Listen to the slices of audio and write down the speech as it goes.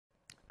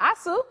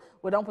ASUU,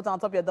 we don't put on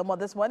top of your domo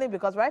this morning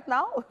because right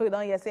now, we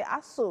don't hear say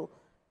ASUU,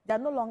 they're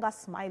no longer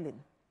smiling.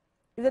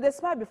 If they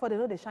smile before, they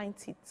know they shine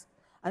teeth.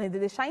 And if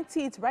they shine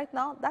teeth right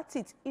now, that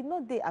teeth, it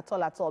no day at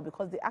all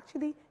because they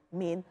actually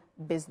mean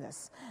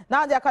business.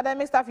 Now, the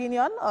Academic Staff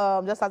Union,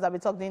 just as I've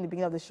been talking in the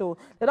beginning of the show,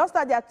 they don't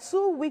start their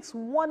 2 weeks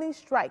warning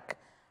strike.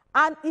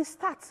 And it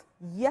starts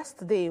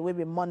yesterday, will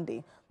be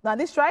Monday. Now,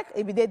 this strike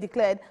will be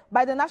declared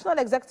by the National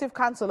Executive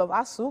Council of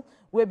ASUU,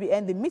 will be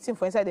end the meeting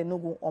for inside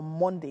Enugu on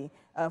Monday.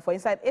 For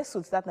inside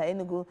ASUU, that's the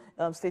Enugu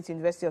State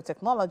University of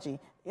Technology.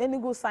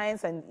 Enugu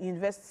Science and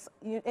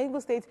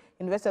Enugu State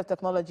University of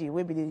Technology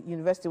will be the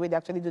university where they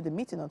actually do the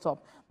meeting on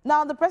top.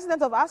 Now, the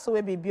president of ASUU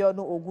will be Biodun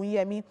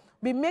Ogunyemi.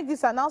 We make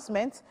this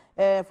announcement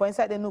for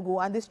inside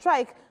Enugu, and the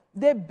strike,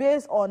 they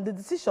based on the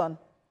decision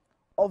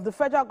of the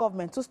federal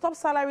government to stop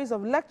salaries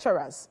of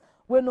lecturers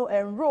will no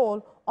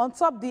enroll on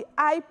top the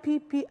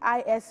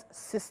IPPIS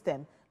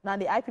system. Now,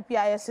 the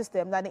IPPIS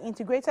system, now the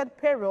Integrated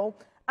Payroll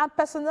and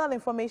Personnel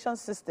Information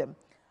System.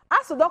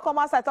 ASUU don't come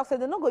outside talk say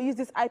they not go use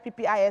this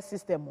IPPIS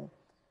system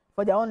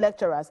for their own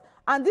lecturers.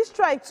 And this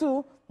strike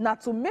too, now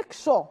to make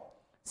sure,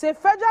 say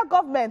federal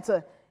government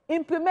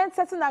implement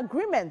certain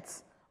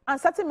agreements and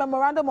certain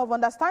memorandum of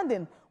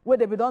understanding where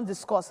they be done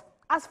discuss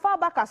as far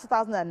back as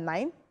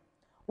 2009,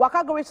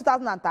 waka go reach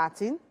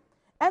 2013,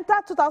 enter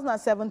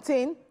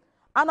 2017,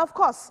 and of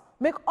course,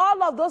 make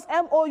all of those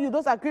MOU,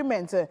 those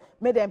agreements,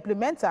 may they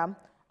implement them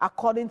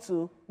according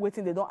to what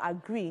they don't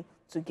agree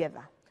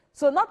together.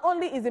 So not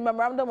only is the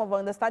Memorandum of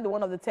Understanding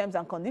one of the terms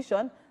and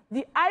conditions,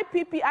 the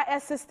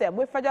IPPIS system,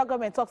 where federal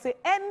government talks, say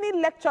any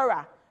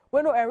lecturer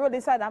when no enrolled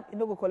inside them, you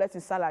know, go collect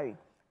his salary.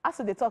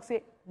 After they talk,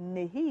 say,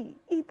 nahi,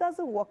 it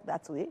doesn't work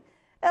that way.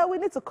 We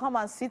need to come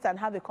and sit and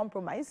have a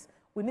compromise.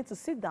 We need to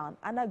sit down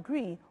and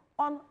agree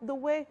on the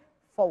way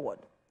forward.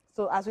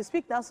 So as we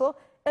speak now, so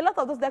a lot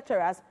of those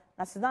lecturers,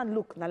 now sit down,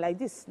 look, now like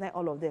this, now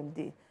all of them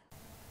did.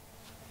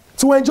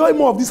 To enjoy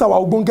more of these our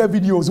Ogbonge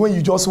videos when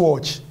you just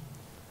watch,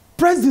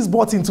 press this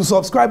button to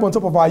subscribe on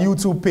top of our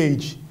YouTube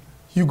page.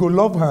 You go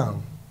love her.